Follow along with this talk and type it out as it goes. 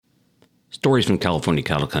Stories from California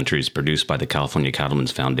Cattle Country is produced by the California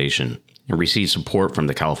Cattlemen's Foundation and receives support from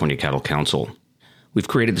the California Cattle Council. We've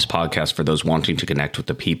created this podcast for those wanting to connect with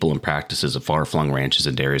the people and practices of far-flung ranches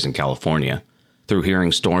and dairies in California through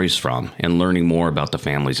hearing stories from and learning more about the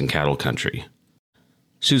families in cattle country.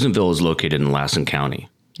 Susanville is located in Lassen County,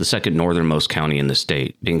 the second northernmost county in the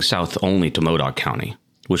state, being south only to Modoc County,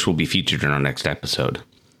 which will be featured in our next episode.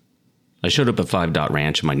 I showed up at 5 Dot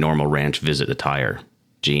Ranch in my normal ranch visit attire,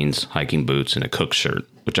 jeans, hiking boots, and a cook shirt,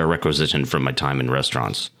 which I requisitioned from my time in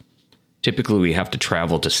restaurants. Typically, we have to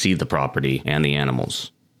travel to see the property and the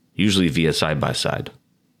animals, usually via side-by-side.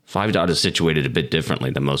 5 Dot is situated a bit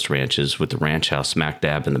differently than most ranches, with the ranch house smack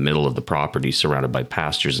dab in the middle of the property surrounded by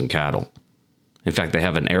pastures and cattle. In fact, they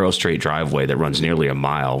have an arrow-straight driveway that runs nearly a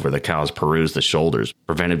mile where the cows peruse the shoulders,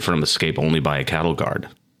 prevented from escape only by a cattle guard.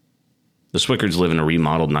 The Swickards live in a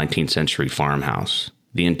remodeled 19th century farmhouse.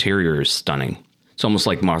 The interior is stunning. It's almost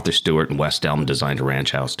like Martha Stewart and West Elm designed a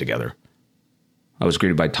ranch house together. I was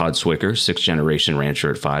greeted by Todd Swicker, 6th-generation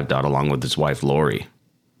rancher at 5 Dot, along with his wife, Lori.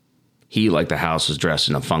 He, like the house, was dressed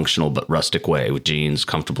in a functional but rustic way, with jeans,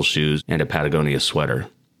 comfortable shoes, and a Patagonia sweater.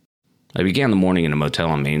 I began the morning in a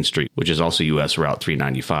motel on Main Street, which is also U.S. Route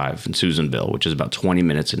 395, in Susanville, which is about 20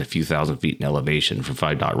 minutes and a few thousand feet in elevation from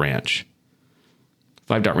 5 Dot Ranch.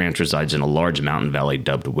 5 Dot Ranch resides in a large mountain valley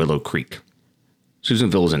dubbed Willow Creek.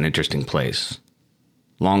 Susanville is an interesting place.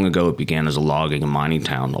 Long ago, it began as a logging and mining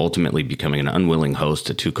town, ultimately becoming an unwilling host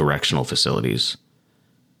to 2 correctional facilities.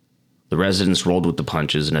 The residents rolled with the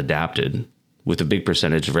punches and adapted, with a big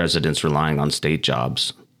percentage of residents relying on state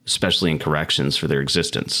jobs, especially in corrections, for their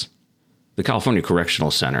existence. The California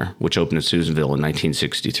Correctional Center, which opened in Susanville in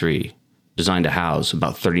 1963, designed to house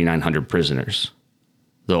about 3,900 prisoners,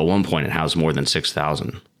 though at one point it housed more than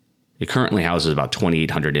 6,000. It currently houses about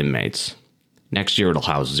 2,800 inmates. Next year it'll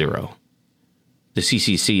house 0. The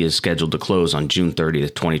CCC is scheduled to close on June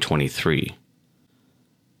 30th, 2023.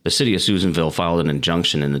 The city of Susanville filed an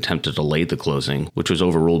injunction in an attempt to delay the closing, which was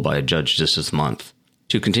overruled by a judge just this month.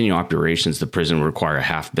 To continue operations, the prison will require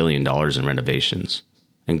 $500 million in renovations,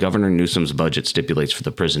 and Governor Newsom's budget stipulates for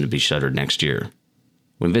the prison to be shuttered next year.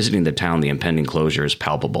 When visiting the town, the impending closure is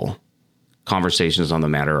palpable. Conversations on the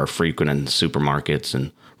matter are frequent in supermarkets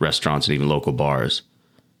and restaurants and even local bars.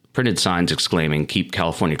 Printed signs exclaiming, "Keep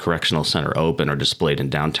California Correctional Center open," are displayed in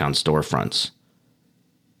downtown storefronts.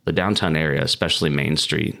 The downtown area, especially Main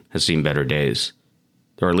Street, has seen better days.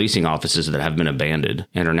 There are leasing offices that have been abandoned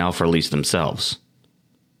and are now for lease themselves.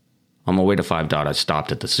 On my way to 5 Dot, I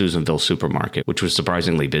stopped at the Susanville supermarket, which was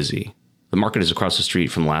surprisingly busy. The market is across the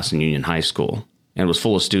street from Lassen Union High School and was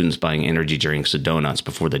full of students buying energy drinks and donuts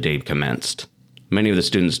before the day commenced. Many of the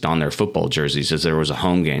students donned their football jerseys as there was a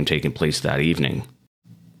home game taking place that evening.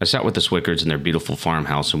 I sat with the Swickards in their beautiful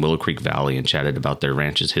farmhouse in Willow Creek Valley and chatted about their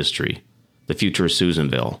ranch's history, the future of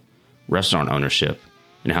Susanville, restaurant ownership,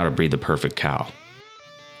 and how to breed the perfect cow.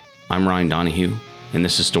 I'm Ryan Donahue, and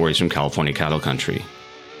this is Stories from California Cattle Country.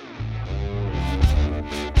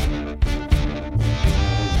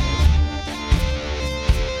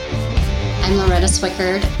 I'm Loretta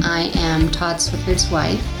Swickard. I am Todd Swickard's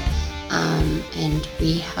wife, and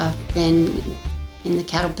we have been in the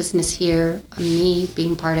cattle business here, me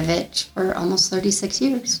being part of it, for almost 36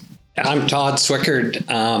 years. I'm Todd Swickard,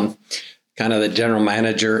 kind of the general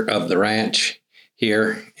manager of the ranch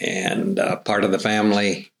here, and part of the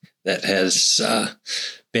family that has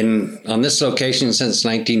been on this location since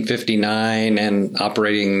 1959 and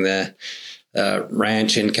operating the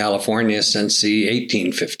ranch in California since the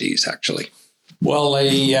 1850s, actually. Well,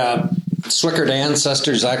 the Swickard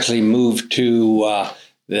ancestors actually moved to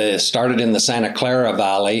started in the Santa Clara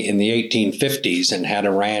Valley in the 1850s and had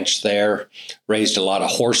a ranch there, raised a lot of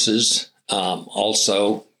horses,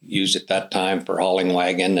 also used at that time for hauling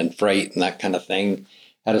wagon and freight and that kind of thing,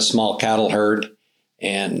 had a small cattle herd,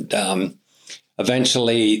 and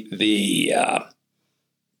eventually the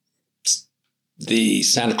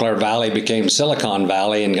Santa Clara Valley became Silicon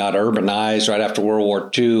Valley and got urbanized right after World War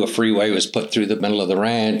II. A freeway was put through the middle of the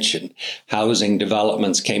ranch and housing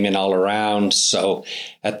developments came in all around. So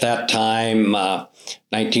at that time,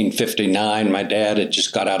 1959, my dad had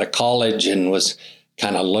just got out of college and was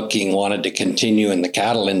kind of wanted to continue in the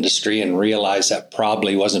cattle industry and realized that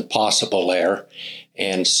probably wasn't possible there.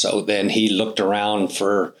 And so then he looked around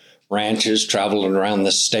for ranches, traveled around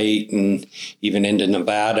the state and even into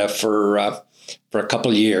Nevada for a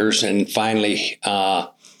couple of years, and finally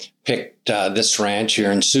picked this ranch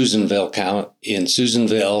here in Susanville,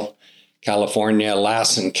 California,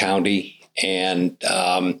 Lassen County, and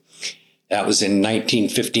that was in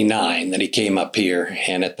 1959 that he came up here.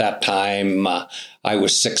 And at that time, I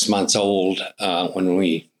was 6 months old when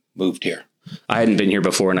we moved here. I hadn't been here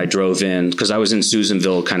before, and I drove in because I was in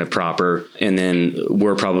Susanville kind of proper. And then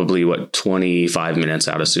we're probably 25 minutes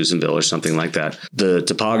out of Susanville or something like that. The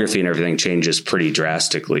topography and everything changes pretty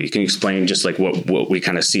drastically. Can you explain just like what we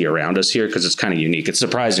kind of see around us here? Because it's kind of unique. It's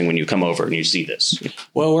surprising when you come over and you see this.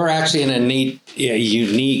 Well, we're actually in a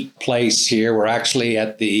unique place here. We're actually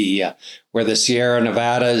at where the Sierra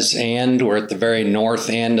Nevadas end. We're at the very north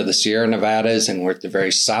end of the Sierra Nevadas, and we're at the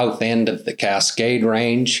very south end of the Cascade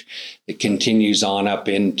Range. It continues on up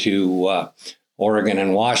into Oregon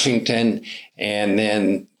and Washington, and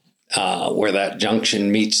then where that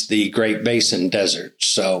junction meets the Great Basin Desert.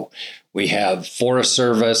 So we have Forest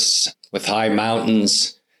Service with high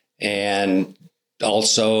mountains, and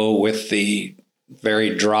also with the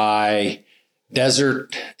very dry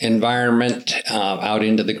desert environment out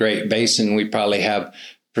into the Great Basin. We probably have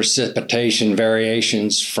precipitation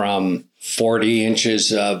variations from 40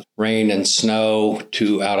 inches of rain and snow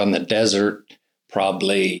to out on the desert,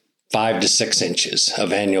 probably 5 to 6 inches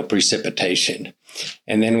of annual precipitation.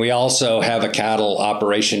 And then we also have a cattle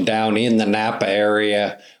operation down in the Napa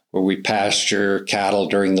area where we pasture cattle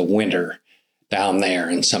during the winter down there.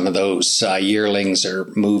 And some of those yearlings are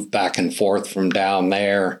moved back and forth from down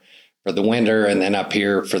there for the winter and then up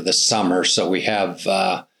here for the summer. So we have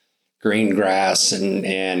green grass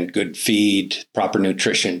and good feed, proper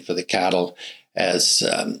nutrition for the cattle as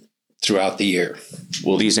throughout the year.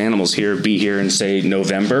 Will these animals be here in, say,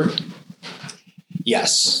 November?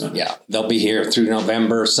 Yes. Yeah. They'll be here through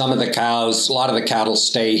November. A lot of the cattle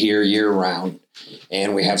stay here year round.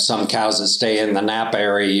 And we have some cows that stay in the Napa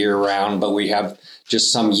area year round, but we have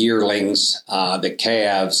just some yearlings, the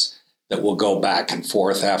calves, that will go back and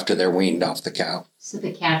forth after they're weaned off the cow. So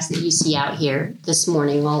the calves that you see out here this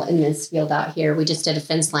morning, while in this field out here, we just did a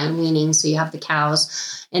fence line weaning. So you have the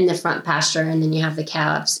cows in the front pasture, and then you have the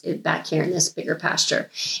calves back here in this bigger pasture.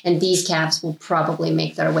 And these calves will probably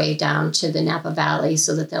make their way down to the Napa Valley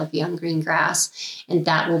so that they'll be on green grass. And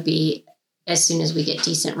that will be as soon as we get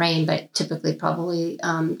decent rain, but typically probably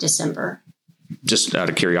December. Just out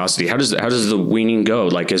of curiosity, how does the weaning go?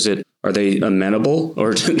 Like, are they amenable,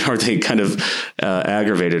 or are they kind of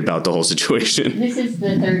aggravated about the whole situation? This is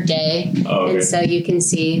the third day, oh, okay. And so you can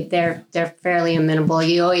see they're fairly amenable.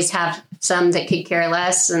 You always have some that could care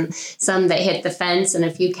less, and some that hit the fence, and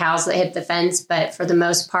a few cows that hit the fence. But for the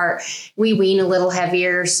most part, we wean a little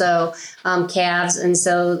heavier, so calves, and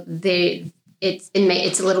so it's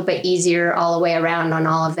a little bit easier all the way around on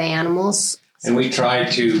all of the animals. And we try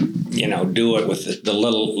to, do it with the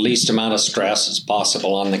least amount of stress as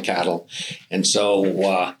possible on the cattle. And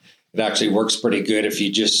so it actually works pretty good if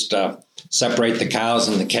you just separate the cows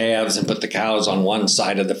and the calves and put the cows on one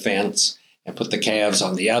side of the fence and put the calves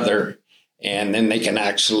on the other. And then they can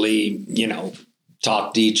actually,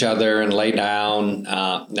 talk to each other and lay down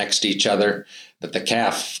next to each other. But the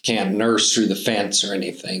calf can't nurse through the fence or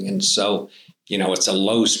anything. And so it's a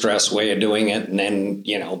low stress way of doing it. And then,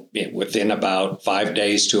 within about 5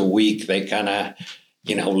 days to a week, they kind of,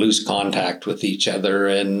 lose contact with each other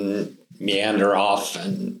and meander off,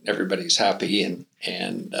 and everybody's happy.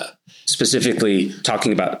 And specifically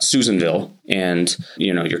talking about Susanville and,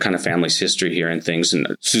 your kind of family's history here and things.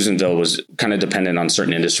 And Susanville was kind of dependent on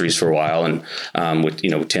certain industries for a while, and with,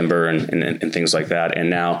 timber and things like that. And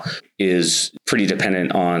now is pretty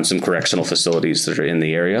dependent on some correctional facilities that are in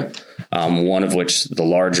the area. One of which, the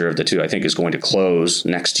larger of the two, I think, is going to close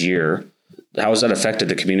next year. How has that affected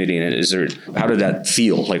the community? And how did that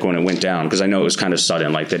feel like when it went down? Because I know it was kind of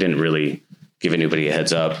sudden, like they didn't really give anybody a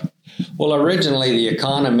heads up. Well, originally the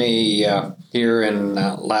economy here in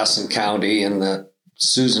Lassen County in the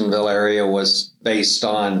Susanville area was based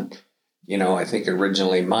on, I think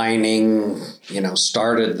originally mining,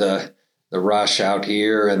 started the rush out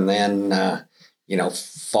here. And then,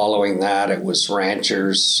 following that, it was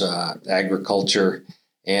ranchers, agriculture,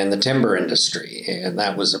 and the timber industry. And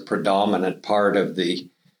that was a predominant part of the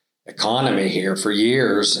economy here for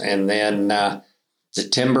years. And then the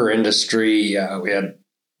timber industry, we had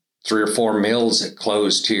 3 or 4 mills that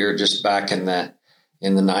closed here just back in the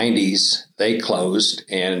 90s. They closed,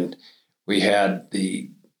 and we had the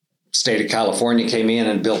state of California came in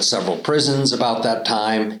and built several prisons about that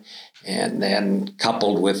time. And then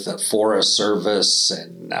coupled with the Forest Service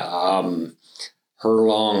and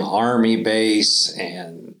Hurlong Army Base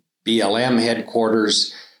and BLM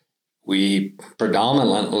headquarters, we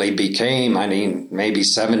predominantly became, maybe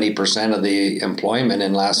 70% of the employment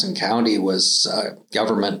in Lassen County was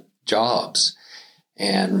government jobs.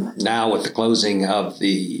 And now with the closing of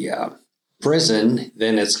the prison,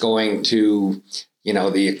 then it's going to,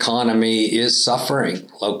 the economy is suffering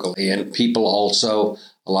locally. And people also,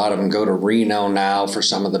 a A lot of them go to Reno now for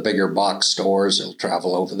some of the bigger box stores. They'll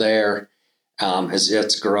travel over there as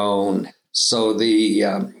it's grown. So the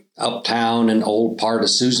uptown and old part of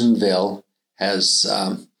Susanville has,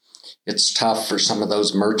 it's tough for some of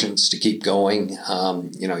those merchants to keep going.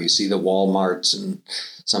 You see the Walmarts and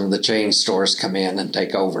some of the chain stores come in and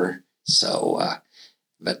take over. So,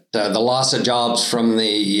 but the loss of jobs from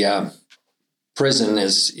the prison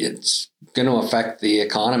it's going to affect the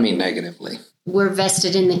economy negatively. We're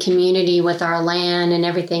vested in the community with our land and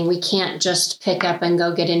everything. We can't just pick up and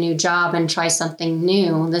go get a new job and try something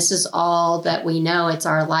new. This is all that we know. It's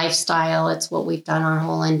our lifestyle. It's what we've done our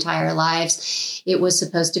whole entire lives. It was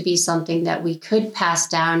supposed to be something that we could pass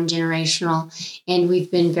down generational. And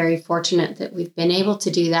we've been very fortunate that we've been able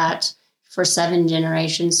to do that for 7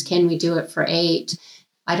 generations. Can we do it for 8?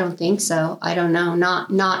 I don't think so. I don't know.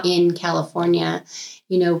 Not in California.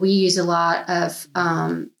 We use a lot of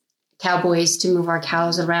cowboys to move our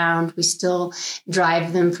cows around. We still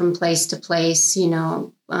drive them from place to place,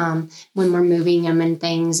 when we're moving them and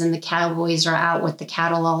things. And the cowboys are out with the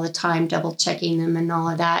cattle all the time, double checking them and all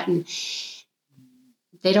of that. And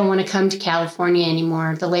they don't want to come to California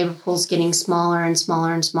anymore. The labor pool's getting smaller and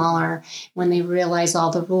smaller and smaller when they realize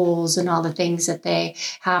all the rules and all the things that they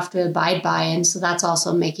have to abide by. And so that's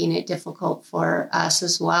also making it difficult for us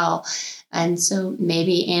as well. And so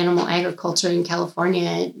maybe animal agriculture in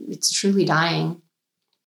California, it's truly dying.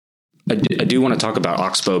 I do want to talk about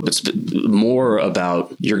Oxbow, but more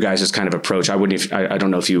about your guys' kind of approach. I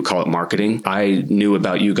don't know if you would call it marketing. I knew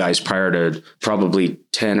about you guys prior to probably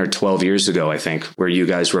 10 or 12 years ago, I think, where you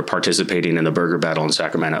guys were participating in the burger battle in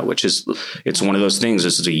Sacramento, it's one of those things.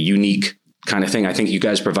 This is a unique kind of thing. I think you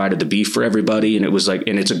guys provided the beef for everybody, and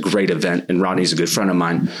it's a great event. And Rodney's a good friend of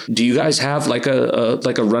mine. Do you guys have like a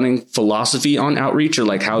running philosophy on outreach, or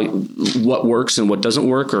like what works and what doesn't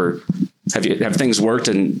work, or have things worked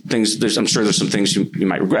and things? I'm sure there's some things you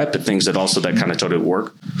might regret, but things that kind of totally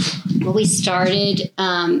work. Well, we started.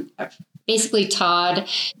 Basically, Todd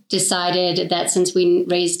decided that since we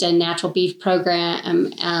raised a natural beef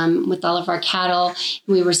program with all of our cattle,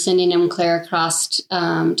 we were sending them clear across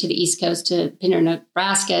to the East Coast to Pender,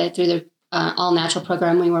 Nebraska through the all natural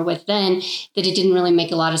program we were with then, that it didn't really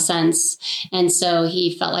make a lot of sense. And so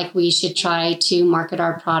he felt like we should try to market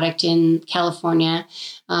our product in California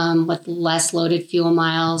with less loaded fuel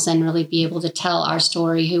miles and really be able to tell our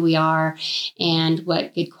story, who we are, and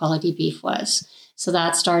what good quality beef was. So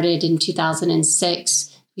that started in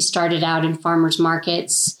 2006. We started out in farmers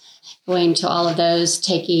markets, going to all of those,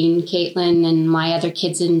 taking Caitlin and my other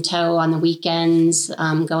kids in tow on the weekends,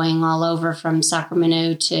 going all over from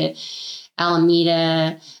Sacramento to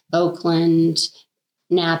Alameda, Oakland,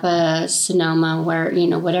 Napa, Sonoma, where,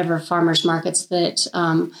 whatever farmers markets that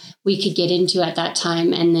we could get into at that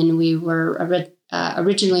time. And then we were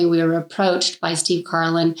originally we were approached by Steve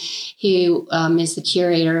Carlin, who is the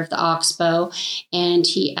curator of the Oxbow, and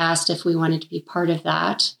he asked if we wanted to be part of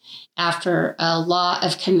that. After a lot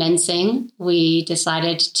of convincing, we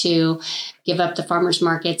decided to give up the farmers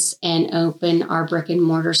markets and open our brick and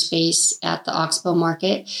mortar space at the Oxbow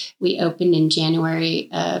Market. We opened in January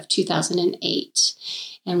of 2008,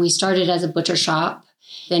 and we started as a butcher shop.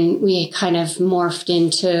 Then we kind of morphed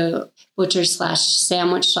into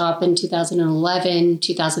butcher/sandwich shop in 2011.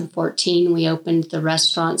 2014, we opened the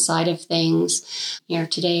restaurant side of things. Here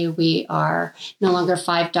today, we are no longer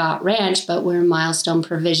 5 Dot Ranch, but we're Milestone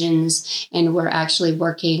Provisions, and we're actually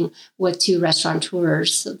working with 2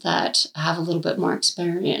 restaurateurs that have a little bit more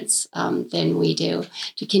experience than we do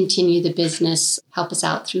to continue the business, help us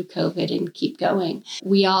out through COVID and keep going.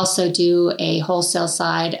 We also do a wholesale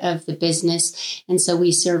side of the business, and so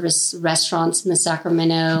we service restaurants in the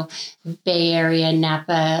Sacramento Bay Area,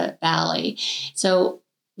 Napa Valley. So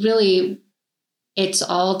really, it's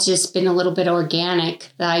all just been a little bit organic.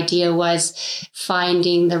 The idea was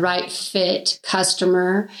finding the right fit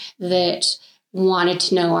customer that wanted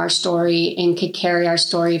to know our story and could carry our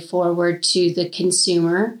story forward to the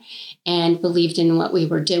consumer and believed in what we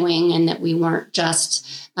were doing, and that we weren't just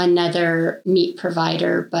another meat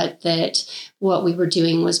provider, but that what we were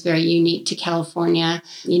doing was very unique to California.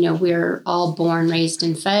 We're all born, raised,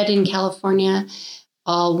 and fed in California,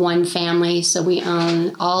 all one family. So we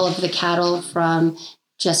own all of the cattle from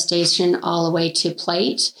gestation all the way to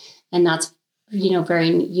plate. And that's, very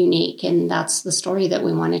unique. And that's the story that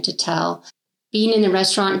we wanted to tell. Being in the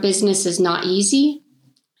restaurant business is not easy.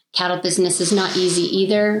 Cattle business is not easy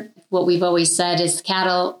either. What we've always said is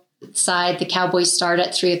cattle side, the cowboys start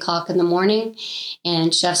at 3:00 in the morning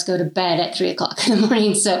and chefs go to bed at 3:00 in the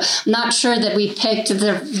morning. So I'm not sure that we picked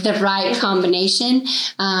the right combination.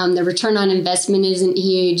 The return on investment isn't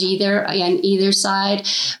huge either on either side,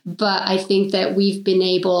 but I think that we've been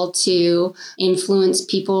able to influence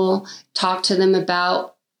people, talk to them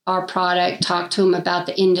about our product, talk to them about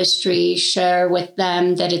the industry, share with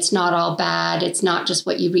them that it's not all bad. It's not just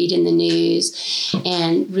what you read in the news,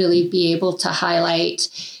 and really be able to highlight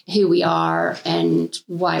who we are and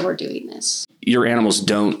why we're doing this. Your animals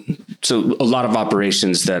don't. So a lot of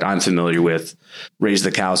operations that I'm familiar with raise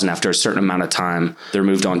the cows, and after a certain amount of time, they're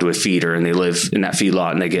moved onto a feeder and they live in that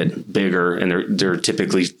feedlot and they get bigger, and they're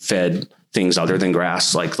typically fed things other than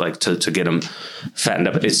grass, like to get them fattened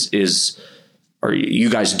up. Or you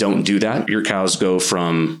guys don't do that? Your cows go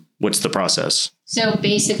from, what's the process? So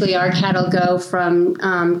basically our cattle go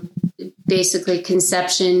from basically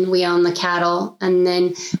conception. We own the cattle, and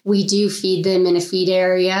then we do feed them in a feed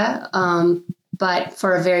area, but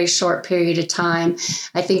for a very short period of time.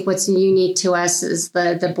 I think what's unique to us is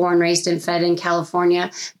the born, raised, and fed in California,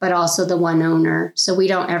 but also the one owner. So we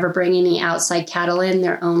don't ever bring any outside cattle in.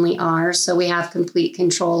 They're only ours. So we have complete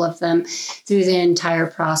control of them through the entire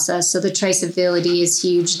process. So the traceability is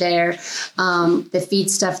huge there. The feed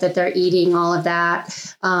stuff that they're eating, all of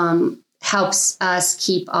that, helps us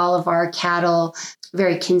keep all of our cattle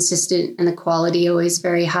very consistent and the quality always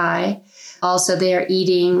very high. Also, they're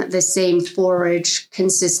eating the same forage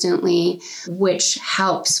consistently, which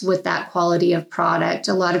helps with that quality of product.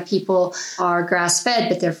 A lot of people are grass-fed,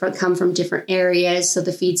 but they come from different areas, so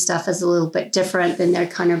the feed stuff is a little bit different, and they're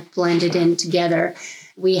kind of blended in together.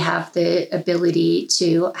 We have the ability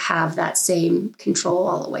to have that same control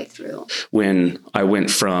all the way through. When I went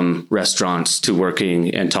from restaurants to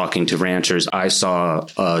working and talking to ranchers, I saw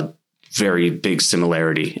a very big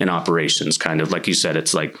similarity in operations. Kind of like you said,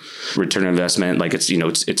 it's like return on investment. Like our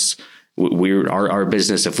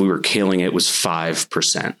business, if we were killing it, was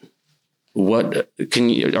 5%.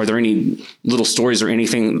 Are there any little stories or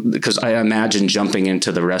anything? Because I imagine jumping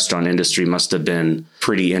into the restaurant industry must have been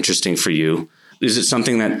pretty interesting for you. Is it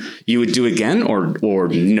something that you would do again or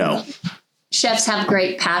no? Chefs have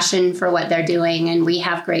great passion for what they're doing, and we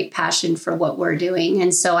have great passion for what we're doing.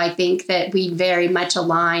 And so I think that we very much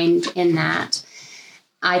aligned in that.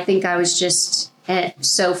 I think I was just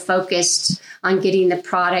so focused on getting the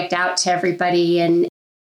product out to everybody and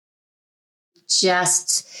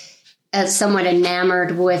just somewhat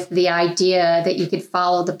enamored with the idea that you could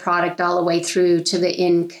follow the product all the way through to the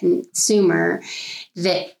end consumer,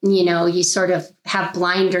 that, you sort of have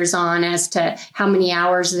blinders on as to how many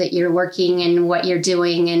hours that you're working and what you're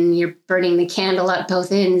doing, and you're burning the candle at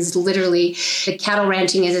both ends. Literally, the cattle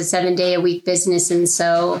ranching is a 7-day-a-week business, and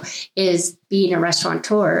so is being a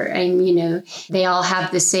restaurateur. And, they all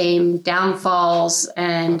have the same downfalls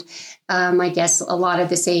and I guess a lot of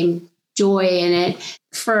the same joy in it.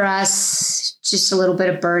 For us, just a little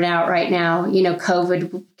bit of burnout right now.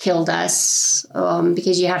 COVID killed us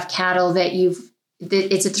because you have cattle that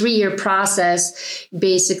it's a 3-year process,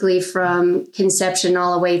 basically from conception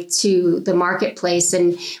all the way to the marketplace.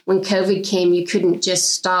 And when COVID came, you couldn't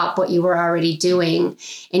just stop what you were already doing,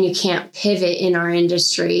 and you can't pivot in our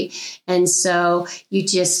industry. And so you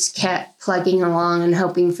just kept plugging along and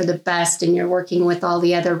hoping for the best. And you're working with all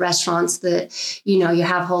the other restaurants that, you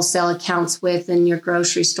have wholesale accounts with, and your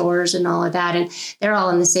grocery stores and all of that. And they're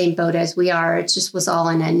all in the same boat as we are. It just was all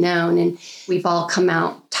an unknown. And we've all come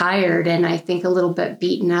out tired and I think a little bit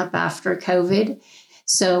beaten up after COVID.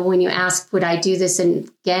 So when you ask, would I do this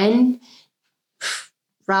again?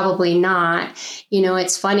 Probably not.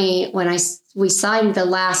 It's funny, when we signed the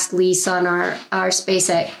last lease on our space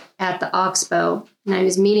at the Oxbow, and I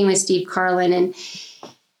was meeting with Steve Carlin, and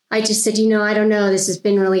I just said, I don't know, this has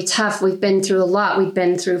been really tough. We've been through a lot. We've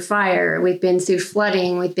been through fire. We've been through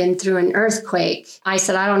flooding. We've been through an earthquake. I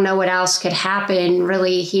said, I don't know what else could happen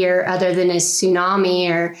really here other than a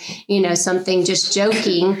tsunami or, something, just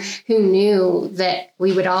joking. Who knew that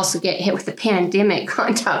we would also get hit with a pandemic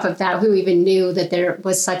on top of that? Who even knew that there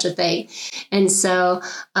was such a thing? And so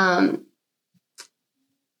I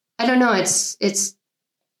don't know. It's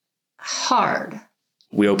hard.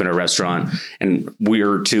 We opened a restaurant and we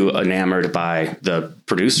were too enamored by the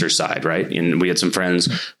producer side, right? And we had some friends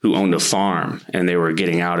who owned a farm and they were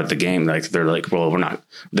getting out of the game. They're like, well,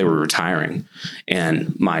 they were retiring.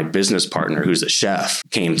 And my business partner, who's a chef,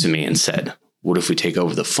 came to me and said, what if we take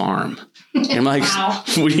over the farm? And I'm like, wow.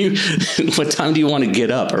 What time do you want to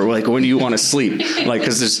get up? Or like, when do you want to sleep? Like,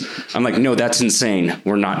 I'm like, no, that's insane.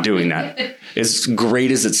 We're not doing that. As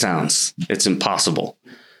great as it sounds, it's impossible.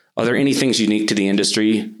 Are there any things unique to the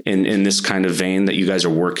industry in this kind of vein that you guys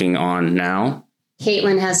are working on now?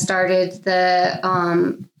 Caitlin has started the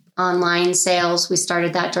online sales. We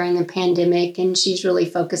started that during the pandemic, and she's really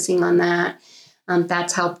focusing on that.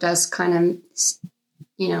 That's helped us kind of,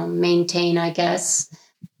 maintain, I guess.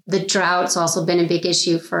 The drought's also been a big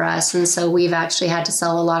issue for us. And so we've actually had to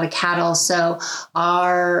sell a lot of cattle. So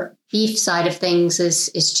our beef side of things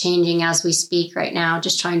is changing as we speak right now,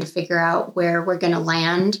 just trying to figure out where we're going to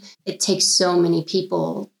land. It takes so many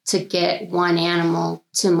people to get one animal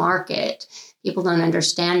to market. People don't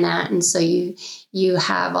understand that. And so you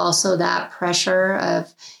have also that pressure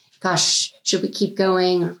of, gosh, should we keep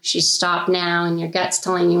going? Or should we stop now? And your gut's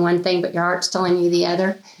telling you one thing, but your heart's telling you the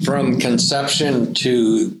other. From conception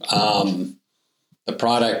to the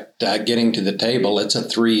product getting to the table, it's a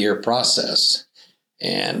 3-year process.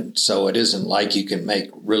 And so it isn't like you can make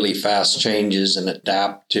really fast changes and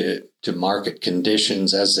adapt to market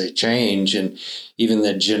conditions as they change. And even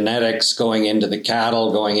the genetics going into the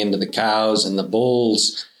cattle, going into the cows and the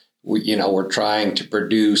bulls, we're trying to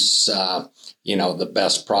produce, the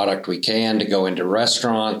best product we can to go into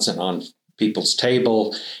restaurants and on people's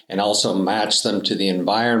table, and also match them to the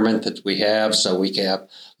environment that we have, so we can have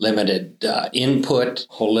limited input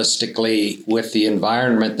holistically with the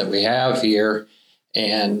environment that we have here.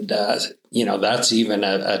 And, that's even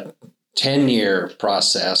a 10-year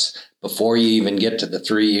process before you even get to the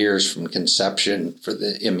 3 years from conception for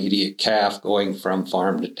the immediate calf going from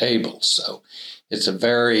farm to table. So it's a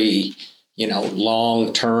very,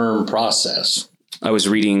 long-term process. I was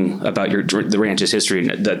reading about the ranch's history,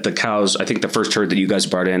 and that the cows, I think the first herd that you guys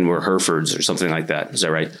brought in were Herefords or something like that. Is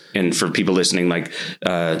that right? And for people listening,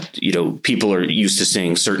 people are used to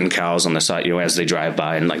seeing certain cows on the side, as they drive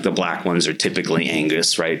by, and like the black ones are typically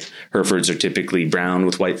Angus, right? Herefords are typically brown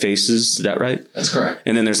with white faces. Is that right? That's correct.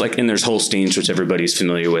 And then there's Holsteins, which everybody's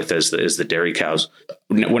familiar with as the dairy cows.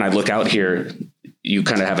 When I look out here, you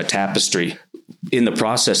kind of have a tapestry in the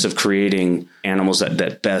process of creating animals that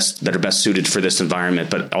are best suited for this environment,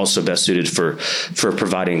 but also best suited for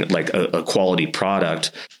providing like a quality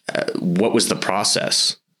product. What was the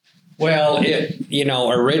process? Well,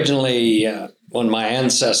 originally when my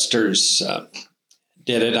ancestors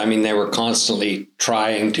did it, they were constantly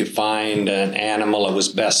trying to find an animal that was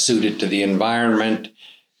best suited to the environment.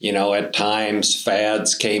 At times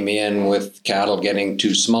fads came in with cattle getting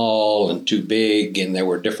too small and too big, and there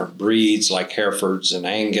were different breeds like Herefords and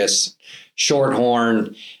Angus,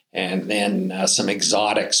 Shorthorn, and then some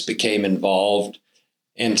exotics became involved.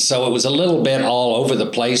 And so it was a little bit all over the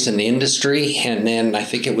place in the industry. And then I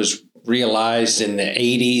think it was realized in the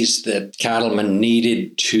 80s that cattlemen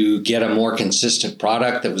needed to get a more consistent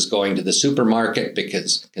product that was going to the supermarket,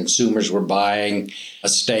 because consumers were buying a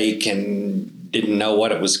steak and didn't know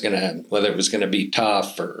whether it was going to be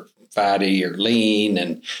tough or fatty or lean.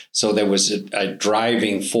 And so there was a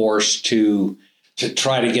driving force to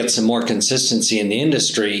try to get some more consistency in the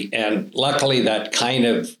industry. And luckily that kind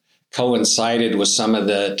of coincided with some of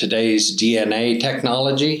today's DNA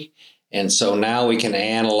technology. And so now we can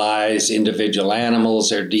analyze individual animals,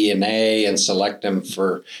 their DNA, and select them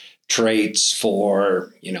for traits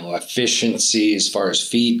for, efficiency as far as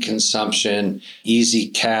feed consumption, easy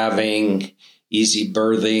calving, easy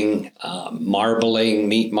birthing,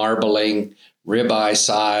 meat marbling, ribeye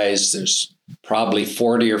size. There's probably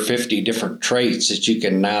 40 or 50 different traits that you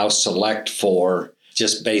can now select for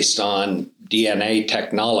just based on DNA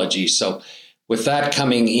technology. So with that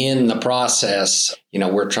coming in the process,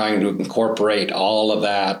 we're trying to incorporate all of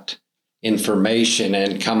that information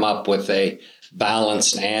and come up with a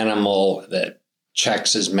balanced animal that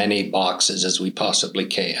checks as many boxes as we possibly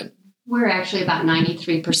can. We're actually about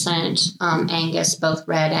 93% Angus, both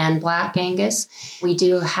red and black Angus. We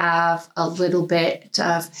do have a little bit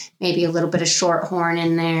of Shorthorn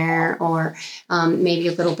in there, or maybe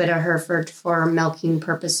a little bit of Hereford for milking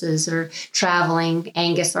purposes or traveling.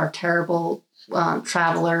 Angus are terrible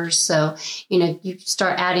travelers. So, you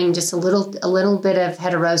start adding just a little bit of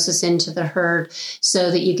heterosis into the herd so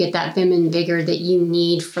that you get that vim and vigor that you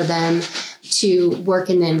need for them to work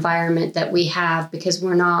in the environment that we have, because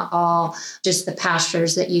we're not all just the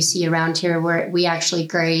pastures that you see around here, where we actually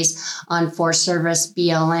graze on Forest Service,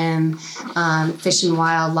 BLM, Fish and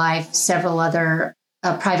Wildlife, several other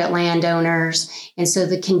private landowners. And so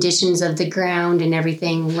the conditions of the ground and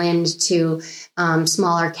everything lend to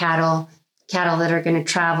smaller cattle that are going to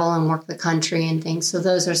travel and work the country and things. So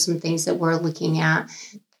those are some things that we're looking at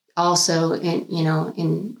also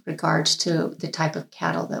in regards to the type of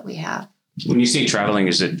cattle that we have. When you say traveling,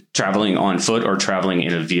 is it traveling on foot or traveling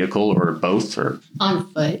in a vehicle or both? Or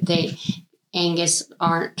on foot? Angus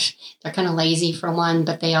they're kind of lazy for one,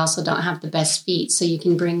 but they also don't have the best feet. So you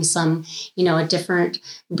can bring some, a different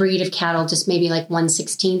breed of cattle, just maybe like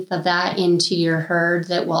 1/16 of that into your herd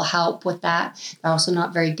that will help with that. They're also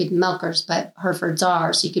not very good milkers, but Herefords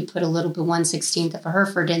are. So you could put a little bit 1/16 of a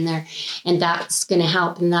Hereford in there, and that's going to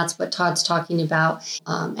help. And that's what Todd's talking about.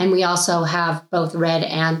 And we also have both red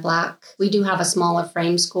and black. We do have a smaller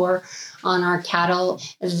frame score on our cattle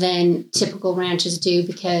than typical ranches do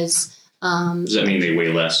because... Does that mean they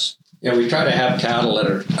weigh less? Yeah, we try to have cattle that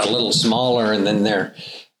are a little smaller, and then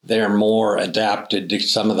they're more adapted to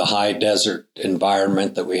some of the high desert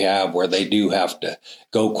environment that we have, where they do have to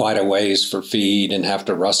go quite a ways for feed and have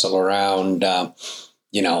to rustle around, up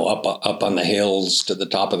on the hills to the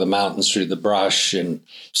top of the mountains through the brush. And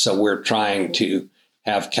so we're trying to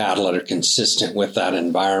have cattle that are consistent with that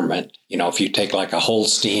environment. If you take like a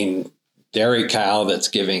Holstein dairy cow that's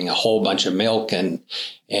giving a whole bunch of milk and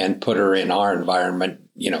put her in our environment,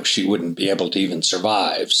 she wouldn't be able to even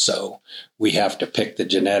survive. So we have to pick the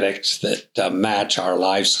genetics that match our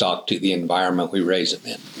livestock to the environment we raise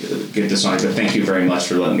them in. Get this on. Thank you very much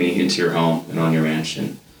for letting me into your home and on your ranch.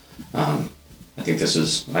 And I think I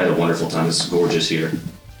had a wonderful time. This is gorgeous here.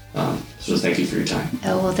 So thank you for your time.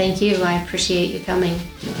 Oh, well, thank you. I appreciate you coming.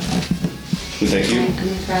 Thank you. I'm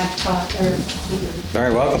going to grab Todd.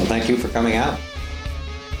 Very welcome. Thank you for coming out.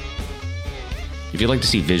 If you'd like to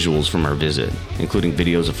see visuals from our visit, including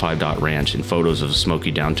videos of 5 Dot Ranch and photos of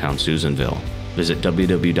smoky downtown Susanville, visit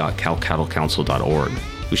www.calcattlecouncil.org.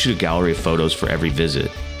 We shoot a gallery of photos for every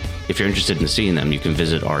visit. If you're interested in seeing them, you can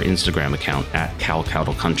visit our Instagram account at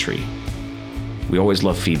CalCattleCountry. We always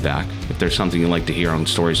love feedback. If there's something you'd like to hear on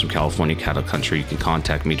stories from California cattle country, you can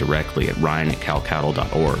contact me directly at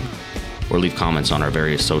ryan@calcattle.org or leave comments on our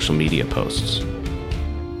various social media posts.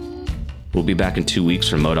 We'll be back in 2 weeks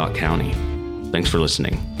from Modoc County. Thanks for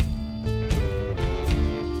listening.